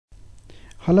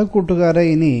Hello കൂട്ടുകാരെ,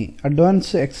 ഇനി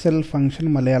advance Excel function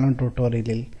Malayalam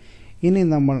ട്യൂട്ടോറിയലിൽ ഇനി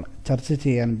നമ്മൾ ചർച്ച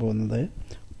ചെയ്യാൻ പോകുന്നത്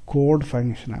കോഡ്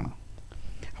ഫംഗ്ഷനാണ്.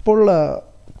 അപ്പോൾ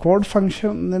കോഡ്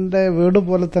ഫംഗ്ഷനിൻ്റെ വേർഡ്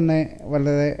പോലെ തന്നെ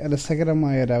വളരെ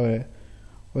രസകരമായ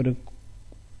ഒരു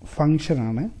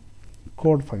ഫംഗ്ഷനാണ്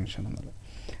കോഡ് ഫംഗ്ഷൻ എന്നുള്ളത്.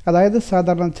 അതായത്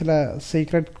സാധാരണ ചില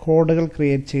സീക്രട്ട് കോഡുകൾ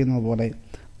ക്രിയേറ്റ് ചെയ്യുന്നത് പോലെ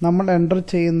നമ്മൾ എൻ്റർ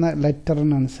ചെയ്യുന്ന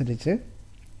ലെറ്ററിനനുസരിച്ച്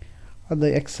അത്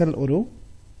എക്സൽ ഒരു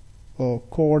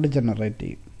കോഡ് ജനറേറ്റ്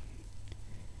ചെയ്യും.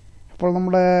 അപ്പോൾ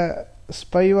നമ്മുടെ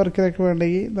സ്പൈ വർക്കിനൊക്കെ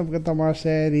വേണമെങ്കിൽ നമുക്ക്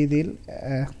തമാശയായ രീതിയിൽ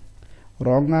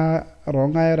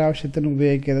റോങ്ങായ ഒരാവശ്യത്തിന്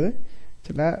ഉപയോഗിക്കരുത്,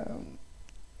 ചില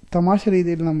തമാശ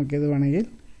രീതിയിൽ നമുക്കിത് വേണമെങ്കിൽ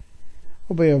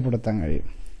ഉപയോഗപ്പെടുത്താൻ കഴിയും.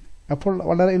 അപ്പോൾ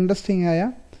വളരെ ഇൻട്രസ്റ്റിംഗ് ആയ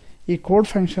ഈ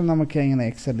കോഡ് ഫംഗ്ഷൻ നമുക്ക് എങ്ങനെ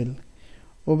എക്സലിൽ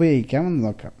ഉപയോഗിക്കാമെന്ന്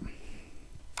നോക്കാം.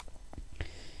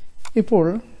 ഇപ്പോൾ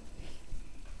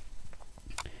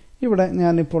ഇവിടെ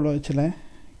ഞാനിപ്പോൾ ചില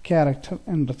ക്യാരക്ടർ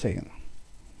എൻ്റർ ചെയ്യുന്നു.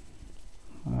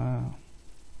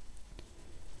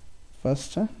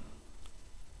 First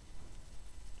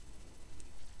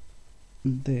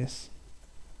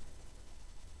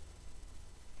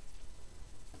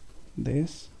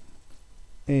this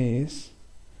is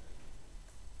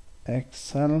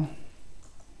Excel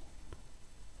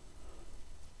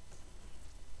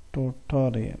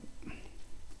tutorial.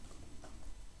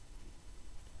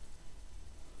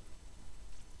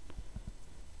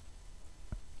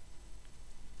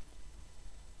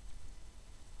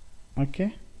 Okay,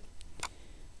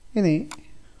 ഇനി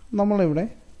നമ്മളിവിടെ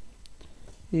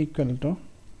ഈക്വൽ ടു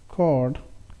കോഡ്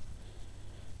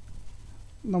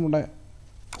നമ്മുടെ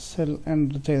സെൽ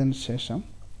എൻ്റർ ചെയ്തതിന് ശേഷം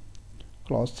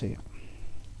ക്ലോസ് ചെയ്യാം.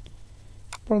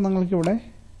 ഇപ്പോൾ നിങ്ങൾക്കിവിടെ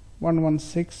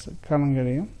 116 കാണാൻ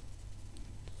കഴിയും.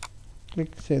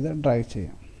 ക്ലിക്ക് ചെയ്ത് ഡ്രാഗ്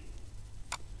ചെയ്യാം.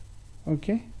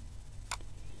 ഓക്കെ,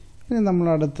 ഇനി നമ്മൾ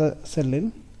അടുത്ത സെല്ലിൽ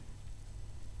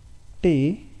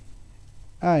TIET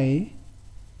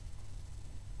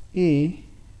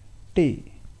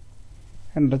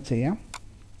എൻ്റർ ചെയ്യാം.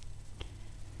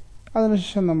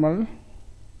 അതിനുശേഷം നമ്മൾ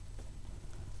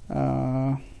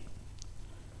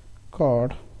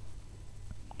കോഡ്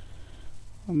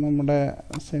നമ്മുടെ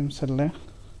സെയിം സെല്ല്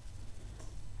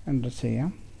എൻ്റർ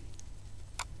ചെയ്യാം.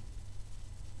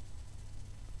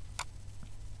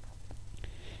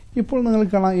 ഇപ്പോൾ നിങ്ങൾ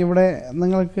കാണാം, ഇവിടെ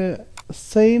നിങ്ങൾക്ക്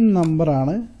സെയിം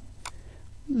നമ്പറാണ്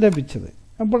ലഭിച്ചത്.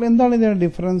 അപ്പോൾ എന്താണ് ഇതിൻ്റെ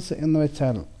ഡിഫറൻസ് എന്ന്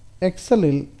വെച്ചാൽ,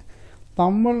 എക്സലിൽ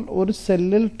നമ്മൾ ഒരു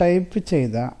സെല്ലിൽ ടൈപ്പ്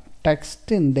ചെയ്ത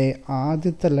ടെക്സ്റ്റിൻ്റെ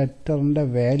ആദ്യത്തെ ലെറ്ററിൻ്റെ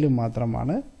വാല്യൂ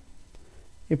മാത്രമാണ്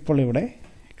ഇപ്പോൾ ഇവിടെ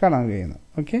കാണാൻ കഴിയുന്നത്.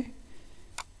 Okay,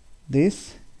 this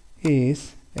is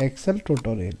Excel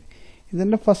tutorial.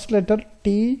 ഇതിൻ്റെ ഫസ്റ്റ് ലെറ്റർ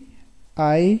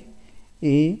TIET.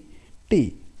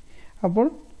 അപ്പോൾ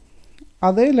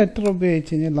അതേ ലെറ്റർ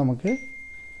ഉപയോഗിച്ച് കഴിഞ്ഞാൽ നമുക്ക്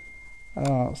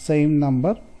സെയിം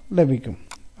നമ്പർ ലഭിക്കും.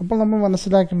 അപ്പോൾ നമ്മൾ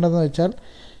മനസ്സിലാക്കേണ്ടതെന്ന് വെച്ചാൽ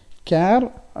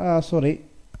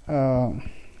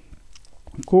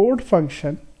കോഡ്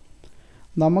ഫംഗ്ഷൻ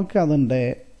നമുക്ക് അതിൻ്റെ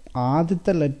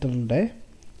ആദ്യത്തെ ലെറ്ററിൻ്റെ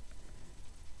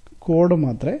കോഡ്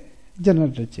മാത്രമേ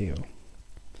ജനറേറ്റ് ചെയ്യുള്ളൂ.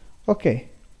 ഓക്കെ,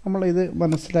 നമ്മളിത്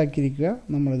മനസ്സിലാക്കിയിരിക്കുക.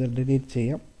 നമ്മളിത് ഡിലീറ്റ്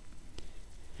ചെയ്യാം.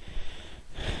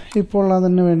 ഇപ്പോൾ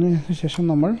അതിന് വേണ്ടി ശേഷം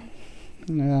നമ്മൾ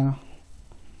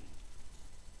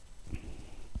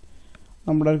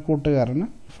നമ്മുടെ ഒരു കൂട്ടുകാരന്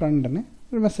ഫ്രണ്ടിന്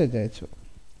ഒരു മെസ്സേജ് അയച്ചു.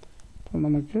 അപ്പോൾ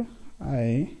നമുക്ക്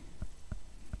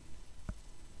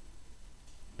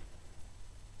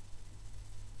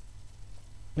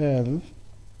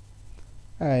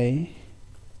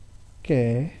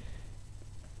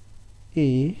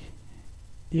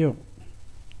LIKEU.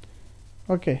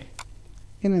 ഓക്കെ,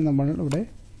 ഇനി നമ്മൾ ഇവിടെ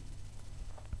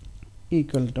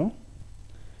ഈക്വൽ ടു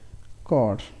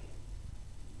കോഡ്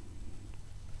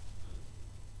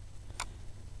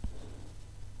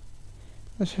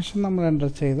ശേഷം നമ്മൾ എൻ്റർ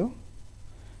ചെയ്തു.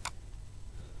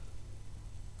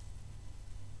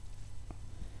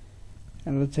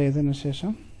 എൻ്റർ ചെയ്തതിന്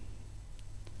ശേഷം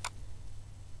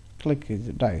ക്ലിക്ക് ചെയ്ത്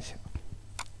ഡ്രാഗ് ചെയ്യാം.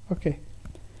 ഓക്കെ,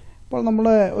 അപ്പോൾ നമ്മൾ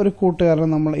ഒരു കൂട്ടുകാരൻ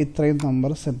നമ്മൾ ഇത്രയും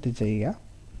നമ്പർ സെറ്റ് ചെയ്യുക.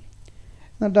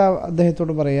 എന്നിട്ട്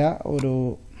അദ്ദേഹത്തോട് പറയുക, ഒരു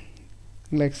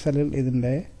എക്സലിൽ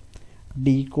ഇതിൻ്റെ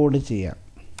ഡീകോഡ് ചെയ്യാം.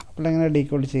 അപ്പോൾ എങ്ങനെ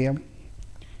ഡീകോഡ് ചെയ്യാം?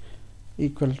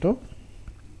 Equal to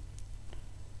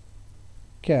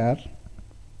char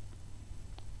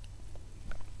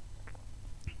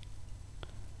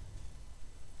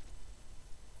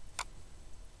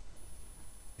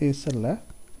ഈസല്ല.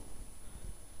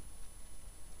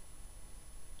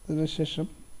 അതിനുശേഷം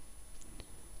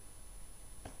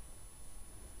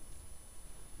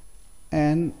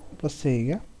പ്രസ്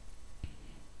ചെയ്യുക.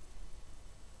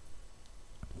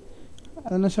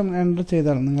 അതിനുശേഷം എൻ്റർ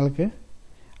ചെയ്താൽ നിങ്ങൾക്ക്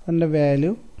അതിൻ്റെ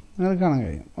വാല്യൂ നിങ്ങൾക്ക് കാണാൻ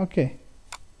കഴിയും. ഓക്കെ,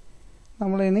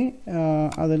 നമ്മളിനി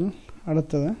അതിൽ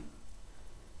അടുത്തത്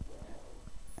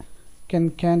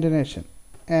കൺകാറ്റനേഷൻ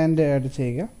ആൻഡ് ആഡ്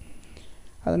ചെയ്യുക.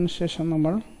 അതിനുശേഷം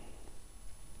നമ്മൾ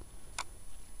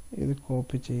ഇത്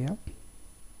കോപ്പി ചെയ്യാം,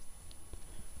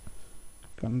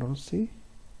 Ctrl+C.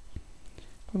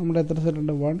 അപ്പോൾ നമ്മുടെ എത്ര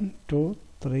സെറ്റുണ്ട്? 1 2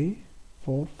 3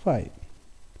 4 5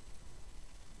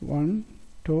 1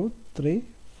 2 3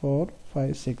 4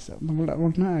 5 6 നമ്മൾ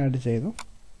 1 ആഡ് ചെയ്തു.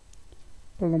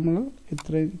 അപ്പോൾ നമ്മൾ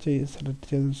ഇത്രയും സെലക്ട്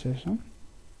ചെയ്തതിന് ശേഷം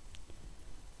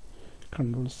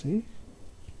Ctrl+C,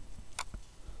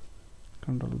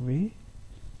 Ctrl+V,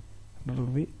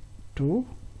 Ctrl+V 2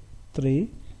 3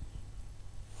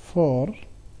 4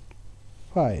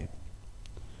 5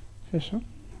 ശേഷം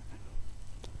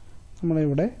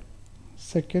നമ്മളിവിടെ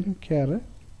സെക്കൻഡ് കെയർ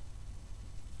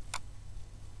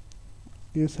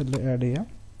ഈ സെല്ല് ആഡ് ചെയ്യാം,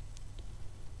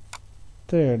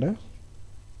 തേർഡ്,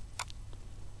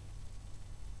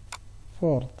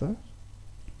 ഫോർത്ത്,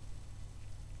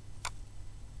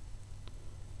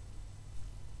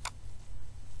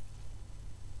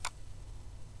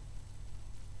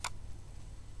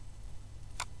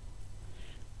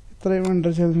 ഇത്രയും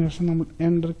എൻ്റർ ചെയ്തതിനു ശേഷം നമ്മൾ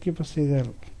എൻ്റർ കീ പ്രസ് ചെയ്താൽ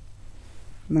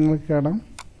നിങ്ങൾക്ക് കാണാം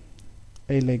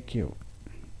ഐ ലൈക്ക് യു.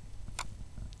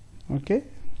 ഓക്കെ,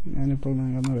 ഞാനിപ്പോൾ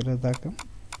നിങ്ങളൊന്ന് വലുതാക്കാം.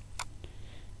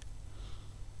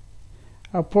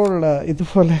 അപ്പോൾ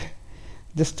ഇതുപോലെ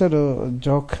ജസ്റ്റ് ഒരു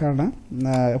ജോക്കാണ്.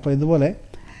 അപ്പോൾ ഇതുപോലെ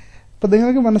ഇപ്പോൾ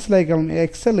നിങ്ങൾക്ക് മനസ്സിലാക്കണം,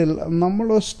 എക്സലിൽ നമ്മൾ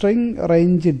സ്ട്രിങ്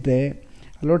റേഞ്ചിൻ്റെ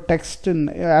അല്ലെങ്കിൽ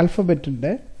ടെക്സ്റ്റിൻ്റെ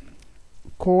ആൽഫബറ്റിൻ്റെ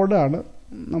കോഡാണ്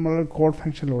നമ്മൾ കോഡ്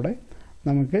ഫംഗ്ഷനിലൂടെ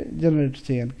നമുക്ക് ജനറേറ്റ്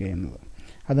ചെയ്യാൻ കഴിയുന്നത്.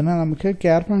 അതിനെ നമുക്ക്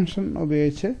ക്യാർ ഫംഗ്ഷൻ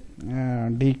ഉപയോഗിച്ച്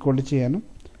ഡീകോഡ് ചെയ്യാനും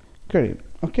കഴിയും.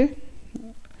 Okay,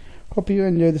 hope you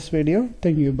enjoy this video.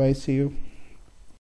 Thank you. Bye. See you.